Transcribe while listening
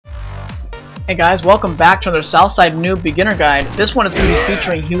Hey guys, welcome back to another Southside Noob Beginner Guide. This one is going to be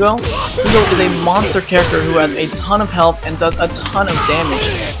featuring Hugo. Hugo is a monster character who has a ton of health and does a ton of damage.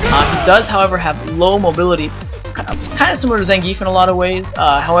 He does, however, have low mobility, kind of similar to Zangief in a lot of ways.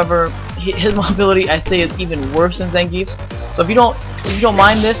 However, his mobility, I say, is even worse than Zangief's. So if you don't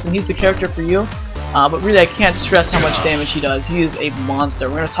mind this, then he's the character for you. But really, I can't stress how much damage he does. He is a monster.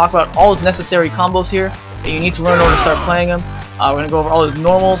 We're going to talk about all his necessary combos here that you need to learn in order to start playing him. We're going to go over all his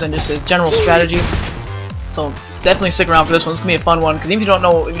normals and just his general strategy. So definitely stick around for this one. It's going to be a fun one, because even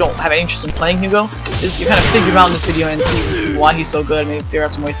if you don't have any interest in playing Hugo, you kind of figure him out in this video and see why he's so good and maybe figure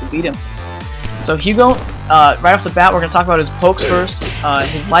out some ways to beat him. So Hugo, right off the bat, we're going to talk about his pokes first.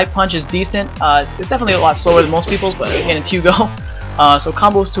 His light punch is decent. It's definitely a lot slower than most people's, but again, it's Hugo. So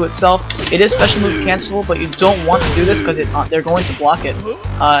combos to itself, it is special move cancelable, but you don't want to do this because they're going to block it.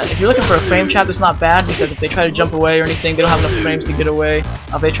 If you're looking for a frame trap, it's not bad, because if they try to jump away or anything, they don't have enough frames to get away.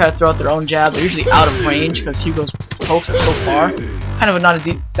 If they try to throw out their own jab, they're usually out of range because Hugo's pokes are so far. Kind of not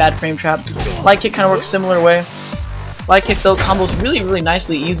a bad frame trap. Light kick kind of works similar way. Light kick though combos really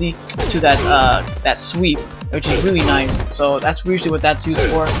nicely easy to that sweep, which is really nice. So that's usually what that's used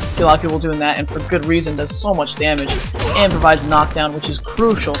for. I see a lot of people doing that, and for good reason. Does so much damage and provides a knockdown, which is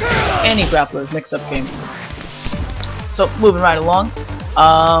crucial for any grappler mix-up game. So moving right along.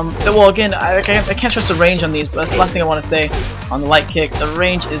 Well, again, I can't stress the range on these, but that's the last thing I want to say on the light kick. The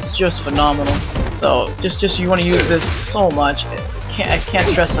range is just phenomenal. So just you want to use this so much. I can't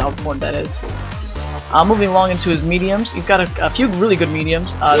stress how important that is. Moving along into his mediums, he's got a few really good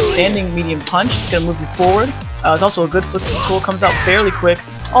mediums. The standing medium punch is going to move you forward. It's also a good footsie tool, comes out fairly quick.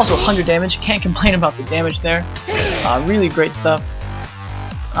 Also 100 damage, can't complain about the damage there. Really great stuff.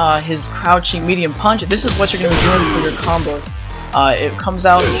 His crouching medium punch, this is what you're going to be doing for your combos. It comes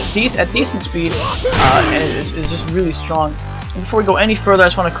out at decent speed, and it's just really strong. And before we go any further, I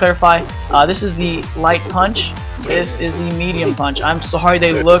just want to clarify, this is the light punch, this is the medium punch. I'm sorry,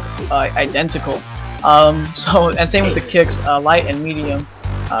 they look identical. And same with the kicks, light and medium.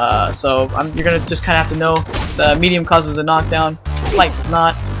 So you're gonna just kind of have to know the medium causes a knockdown, light does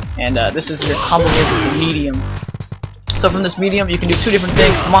not, and this is your combo move with the medium. So from this medium, you can do two different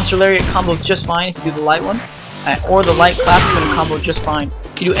things. Monster Lariat combos just fine if you do the light one, or the light clap is gonna combo just fine.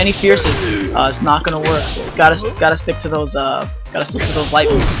 If you do any fierces, it's not gonna work. So you gotta stick to those light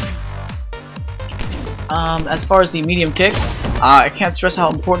moves. As far as the medium kick, I can't stress how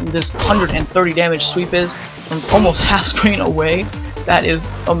important this 130 damage sweep is from almost half screen away. That is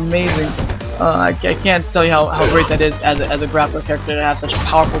amazing. I can't tell you how great that is as a grappler character to have such a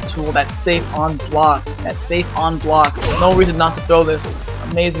powerful tool. That's safe on block. No reason not to throw this.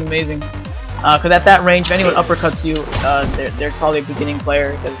 Amazing. Because at that range, if anyone uppercuts you, they're probably a beginning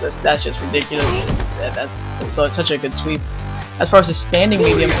player, because that's just ridiculous. That's such a good sweep. As far as the standing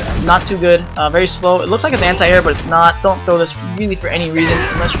medium, not too good, very slow. It looks like it's anti-air, but it's not. Don't throw this really for any reason,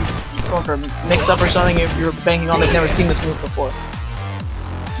 unless you're going for a mix-up or something. If you're banking on they've never seen this move before.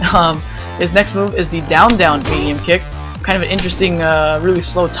 His next move is the down medium kick. Kind of an interesting, really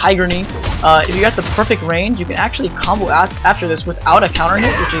slow tiger knee. If you got the perfect range, you can actually combo after this without a counter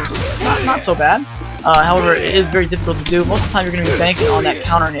hit, which is not so bad. However, it is very difficult to do. Most of the time, you're going to be banking on that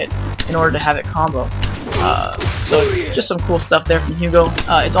counter hit in order to have it combo. So just some cool stuff there from Hugo.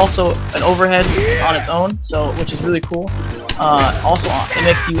 It's also an overhead on its own, which is really cool. Also, it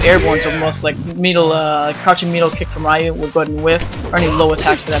makes you airborne, so most like crouching middle kick from Ryu will go ahead and whiff, or any low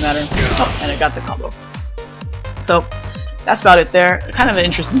attacks for that matter. Oh, and it got the combo. So that's about it there. Kind of an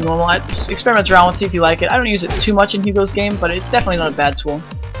interesting normal. I just experiment around and see if you like it. I don't use it too much in Hugo's game, but it's definitely not a bad tool.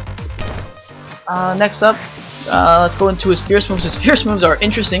 Next up, let's go into his fierce moves. His fierce moves are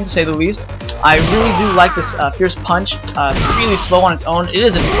interesting, to say the least. I really do like this fierce punch. Really slow on its own. It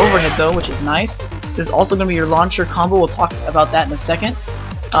is an overhead though, which is nice. This is also going to be your launcher combo. We'll talk about that in a second.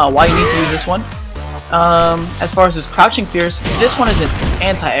 Why you need to use this one. As far as his crouching fierce, this one is an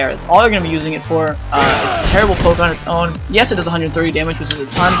anti-air. It's all you're going to be using it for. It's a terrible poke on its own. Yes, it does 130 damage, which is a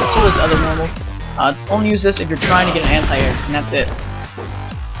ton, but so does other normals. Only use this if you're trying to get an anti-air, and that's it.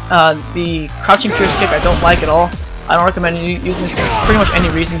 The crouching fierce kick I don't like at all. I don't recommend you using this for pretty much any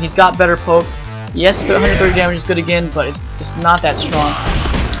reason. He's got better pokes. Yes, 130 damage is good again, but it's not that strong.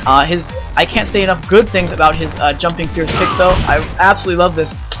 I can't say enough good things about his jumping fierce kick though. I absolutely love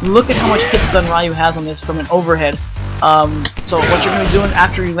this. Look at how much hit stun Ryu has on this from an overhead. So what you're going to be doing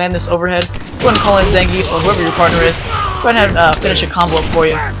after you land this overhead, go ahead and call in Zangief or whoever your partner is. Go ahead and finish a combo up for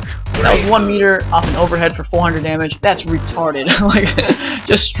you. That was 1 meter off an overhead for 400 damage. That's retarded. Like,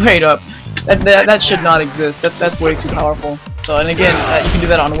 just straight up. That should not exist. That's way too powerful. So, and again, you can do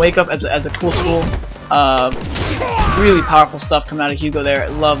that on Wake Up as a cool tool. Really powerful stuff coming out of Hugo there. I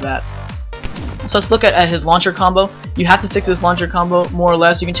love that. So let's look at his launcher combo. You have to stick to this launcher combo more or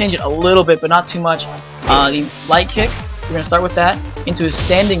less. You can change it a little bit, but not too much. The light kick, we're going to start with that, into his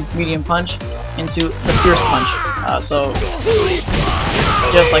standing medium punch, into the fierce punch. So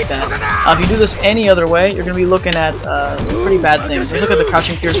just like that. If you do this any other way, you're going to be looking at some pretty bad things. Let's look at the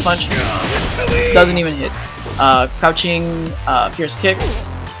crouching fierce punch. Doesn't even hit. Crouching fierce kick.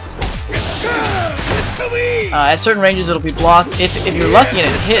 At certain ranges it'll be blocked. If you're lucky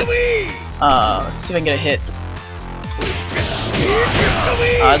and it hits, let's see if I can get a hit.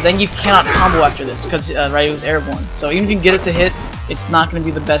 Zangief cannot combo after this because Ryu was airborne. So even if you can get it to hit, it's not going to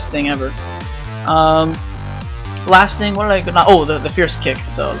be the best thing ever. Last thing, what did I go? Oh, the fierce kick.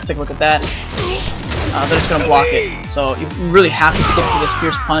 So let's take a look at that. They're just going to block it. So you really have to stick to this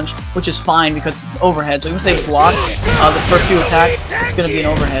fierce punch, which is fine because it's overhead. So even if they block the first few attacks, it's going to be an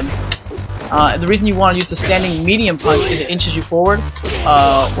overhead. The reason you want to use the standing medium punch is it inches you forward,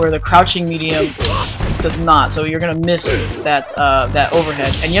 where the crouching medium does not. So you're going to miss that that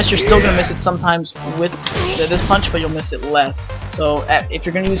overhead. And yes, you're still going to miss it sometimes with this punch, but you'll miss it less. So if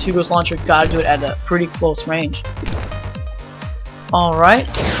you're going to use Hugo's launcher, you got to do it at a pretty close range. Alright,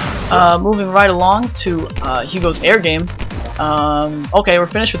 moving right along to Hugo's air game. Okay, we're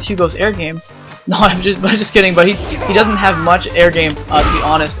finished with Hugo's air game. No, I'm just kidding, but he doesn't have much air game, to be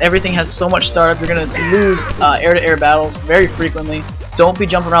honest. Everything has so much startup, you're going to lose air-to-air battles very frequently. Don't be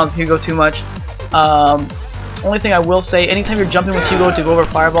jumping around with Hugo too much. Only thing I will say, anytime you're jumping with Hugo to go over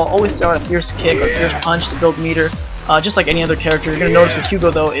Fireball, always throw out a fierce kick or fierce punch to build meter, just like any other character. You're going to notice with Hugo,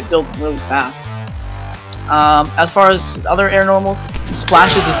 though, it builds really fast. As far as his other air normals,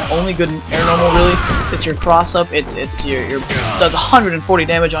 Splashes is only good in air normal, really. It's your cross up, it's your does 140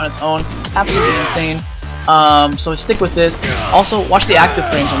 damage on its own, absolutely insane. So stick with this. Also, watch the active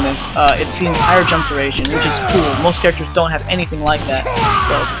frames on this. It's the entire jump duration, which is cool. Most characters don't have anything like that,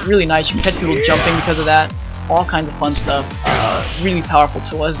 so really nice. You can catch people jumping because of that. All kinds of fun stuff. Really powerful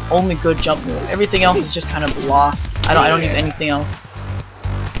tool. It's only good jump move. Everything else is just kind of blah. I don't use anything else.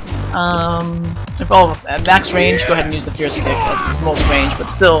 At max range, go ahead and use the fierce kick. That's his most range, but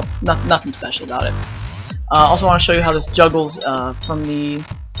still nothing special about it. Also want to show you how this juggles from the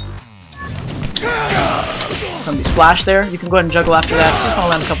splash there. You can go ahead and juggle after that. So you can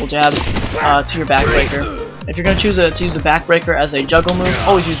land a couple jabs to your backbreaker. If you're going to choose to use a backbreaker as a juggle move,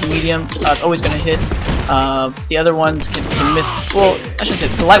 always use the medium. It's always going to hit. The other ones can miss. Well, I shouldn't say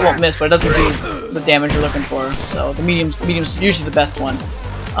the light won't miss, but it doesn't do the damage you're looking for. So the medium's usually the best one.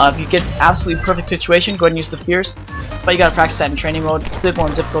 If you get absolutely perfect situation, go ahead and use the fierce, but you gotta practice that in training mode. It's a bit more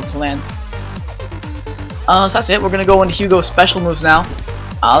difficult to land. So that's it. We're gonna go into Hugo's special moves now.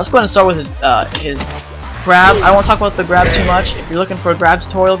 Let's go ahead and start with his grab. I don't want to talk about the grab too much. If you're looking for a grab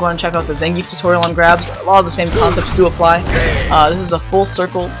tutorial, go ahead and check out the Zangief tutorial on grabs. A lot of the same concepts do apply. This is a full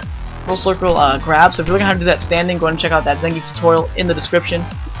circle grab. So if you're looking at how to do that standing, go ahead and check out that Zangief tutorial in the description.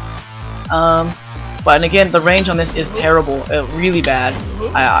 And again, the range on this is terrible, really bad.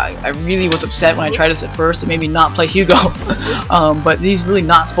 I really was upset when I tried this at first. It made me not play Hugo. But he's really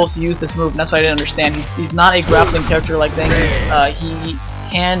not supposed to use this move, and that's what I didn't understand. He's not a grappling character like Zangief. He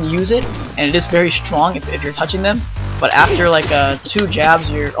can use it, and it is very strong if you're touching them. But after like 2 jabs,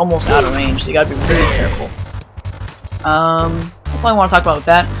 you're almost out of range, so you gotta be really careful. That's all I want to talk about with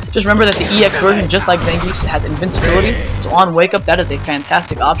that. Just remember that the EX version, just like Zangief's, has invincibility. So on Wake Up, that is a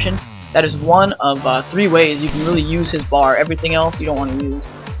fantastic option. That is one of 3 ways you can really use his bar. Everything else you don't want to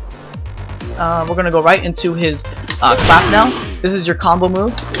use. We're going to go right into his clap now. This is your combo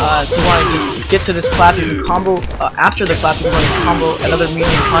move. So you want to just get to this clap. You can combo, after the clap, you can combo another medium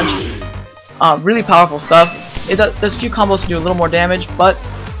punch. Really powerful stuff. There's a few combos to do a little more damage, but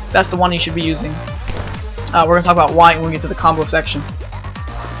that's the one you should be using. We're going to talk about why when we get to the combo section.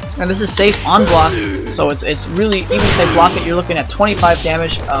 And this is safe on block, so it's really, even if they block it, you're looking at 25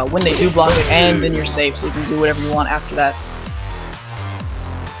 damage when they do block it, and then you're safe, so you can do whatever you want after that.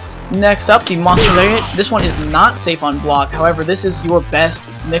 Next up, the Monster Lariat. This one is not safe on block, however, this is your best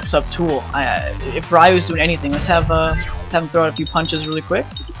mix-up tool. If Ryu is doing anything, let's have him throw out a few punches really quick.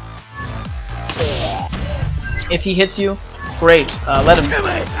 If he hits you, great, let him.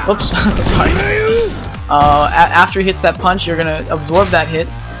 Oops, sorry. After he hits that punch, you're going to absorb that hit.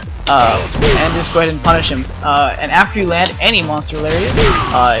 And just go ahead and punish him. And after you land any Monster Lariat,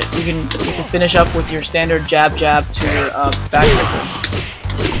 you can finish up with your standard jab to your backbreaker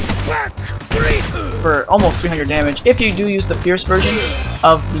for almost 300 damage. If you do use the fierce version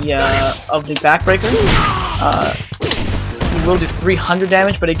of the backbreaker, you will do 300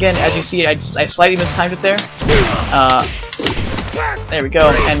 damage. But again, as you see, I slightly mistimed it there. There we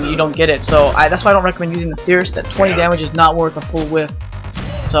go, and you don't get it. So that's why I don't recommend using the fierce. That 20 damage is not worth a full whiff.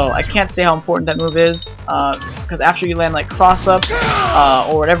 So I can't say how important that move is, because after you land like cross-ups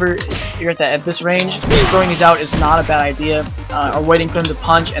or whatever, you're at this range, just throwing these out is not a bad idea, or waiting for them to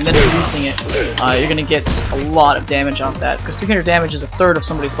punch and then releasing it. You're going to get a lot of damage off that, because 300 damage is a third of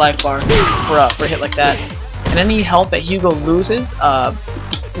somebody's life bar for a hit like that. And any health that Hugo loses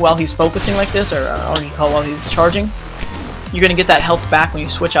while he's focusing like this, or while he's charging, you're going to get that health back when you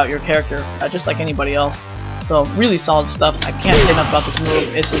switch out your character, just like anybody else. So really solid stuff. I can't say enough about this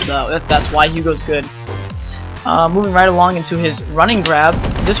move. This is that's why Hugo's good. Moving right along into his running grab.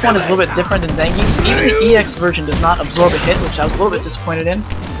 This one is a little bit different than Zangief's. Even the EX version does not absorb a hit, which I was a little bit disappointed in.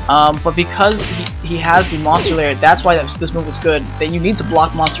 But because he has the Monster Lariat, that's why this move is good. That you need to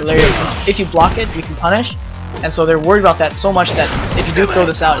block Monster Lariat. Since if you block it, you can punish. And so they're worried about that so much that if you do throw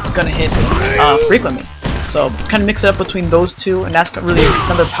this out, it's going to hit frequently. So kind of mix it up between those two, and that's really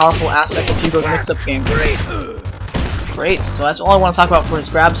another powerful aspect of Hugo's mix-up game. Great, so that's all I want to talk about for his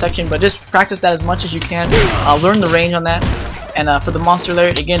grab section, but just practice that as much as you can. Learn the range on that. And for the Monster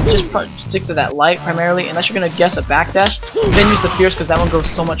Lariat, again, just stick to that light primarily, unless you're going to guess a backdash. Then use the Fierce, because that one goes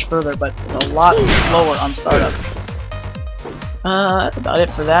so much further, but it's a lot slower on startup. That's about it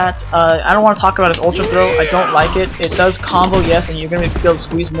for that. I don't want to talk about his Ultra Throw. I don't like it. It does combo, yes, and you're going to be able to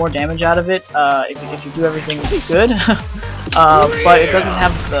squeeze more damage out of it if you do everything good. But it doesn't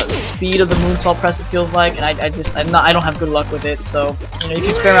have the speed of the Moonsault Press, it feels like, and I don't have good luck with it. So you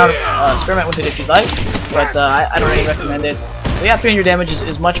can experiment with it if you'd like, but I don't really recommend it. So yeah, 300 damage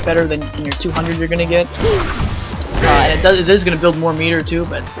is much better than your 200 you're going to get. And it is going to build more meter too,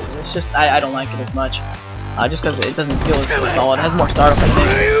 but it's just I don't like it as much. Just because it doesn't feel as solid. It has more startup,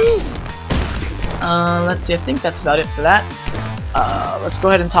 I think. Let's see, I think that's about it for that. Let's go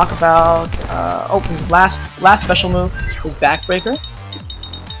ahead and talk about his last special move, his Backbreaker.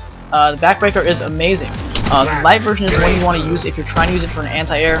 The Backbreaker is amazing. The light version is the one you want to use if you're trying to use it for an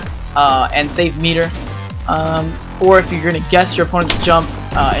anti-air and save meter, or if you're going to guess your opponent's jump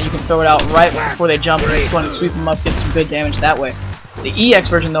and you can throw it out right before they jump and just go ahead and sweep them up, get some good damage that way. The EX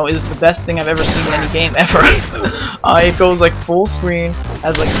version though is the best thing I've ever seen in any game ever. It goes like full screen,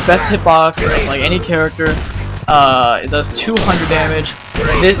 has like the best hitbox of like any character. It does 200 damage.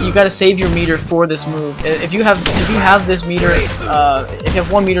 You gotta save your meter for this move. If you have this meter, if you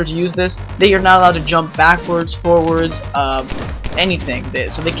have 1 meter to use this, you're not allowed to jump backwards, forwards, anything.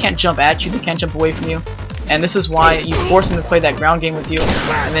 So they can't jump at you, they can't jump away from you. And this is why you force him to play that ground game with you,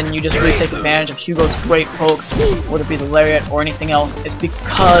 and then you just really take advantage of Hugo's great pokes, whether it be the Lariat or anything else. It's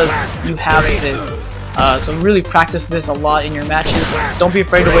because you have this. So really practice this a lot in your matches. Don't be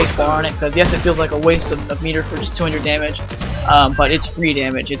afraid to waste bar on it, because yes, it feels like a waste of meter for just 200 damage, but it's free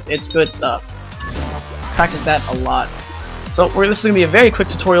damage. It's good stuff. Practice that a lot. So this is going to be a very quick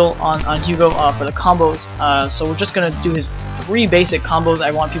tutorial on Hugo for the combos. So we're just going to do his 3 basic combos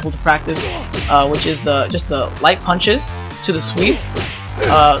I want people to practice, which is just the light punches to the sweep.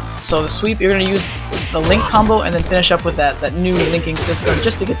 So the sweep, you're going to use the link combo and then finish up with that new linking system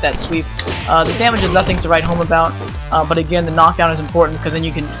just to get that sweep. The damage is nothing to write home about, but again, the knockdown is important because then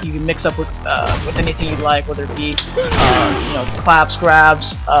you can mix up with anything you'd like, whether it be claps,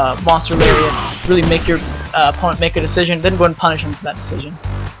 grabs, Monster Lariat. Really make your opponent make a decision, then go ahead and punish him for that decision.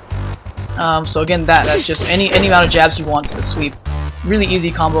 So again, that's just any amount of jabs you want to the sweep. Really easy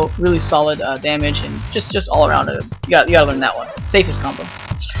combo, really solid damage, and just all around it. You gotta learn that one. Safest combo.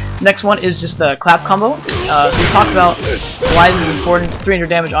 Next one is just the clap combo. So we talked about why this is important. 300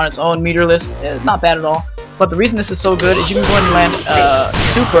 damage on its own, meterless, not bad at all. But the reason this is so good is you can go ahead and land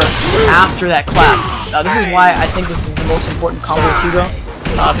super after that clap. This is why I think this is the most important combo of Hugo.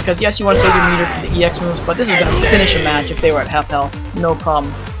 Because yes, you want to save your meter for the EX moves, but this is going to finish a match if they were at half health, no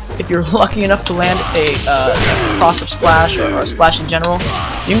problem. If you're lucky enough to land a cross-up splash or a splash in general,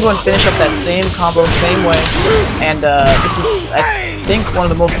 you can go and finish up that same combo, same way, and this is, I think, one of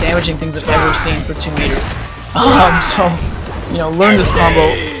the most damaging things I've ever seen for 2 meters. So, learn this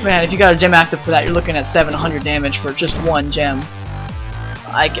combo. Man, if you got a gem active for that, you're looking at 700 damage for just 1 gem.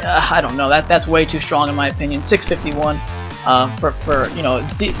 I don't know, that's way too strong in my opinion. 651.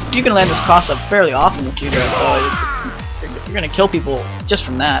 You can land this cross-up fairly often with Hugo, so you're gonna kill people just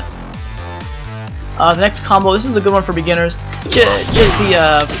from that. The next combo, this is a good one for beginners. Just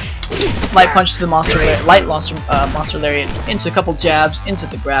the light punch to the Monster Lariat into a couple jabs into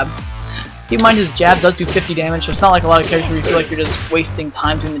the grab. Keep in mind his jab does do 50 damage, so it's not like a lot of characters where you feel like you're just wasting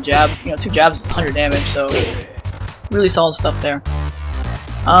time doing the jab. 2 jabs is 100 damage, so really solid stuff there.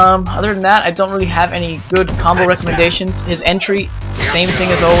 Other than that, I don't really have any good combo recommendations. His entry, same thing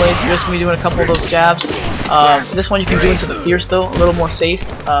as always. You're just going to be doing a couple of those jabs. This one you can do into the Fierce though, a little more safe,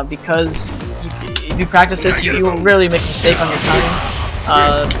 because if you practice this, you will rarely make a mistake on your timing.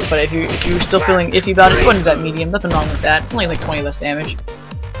 But if you're still feeling iffy about it, go ahead and do that medium. Nothing wrong with that. Only like 20 less damage.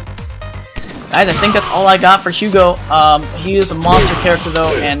 Guys, I think that's all I got for Hugo. He is a monster character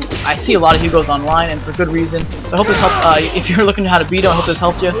though, and I see a lot of Hugos online, and for good reason. So I hope this helped. If you're looking at how to beat him, I hope this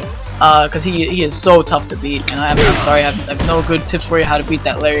helped you. Because he is so tough to beat, and I'm sorry, I have no good tips for you how to beat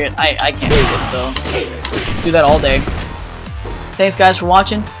that lariat. I can't beat it, so do that all day. Thanks guys for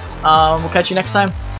watching. We'll catch you next time.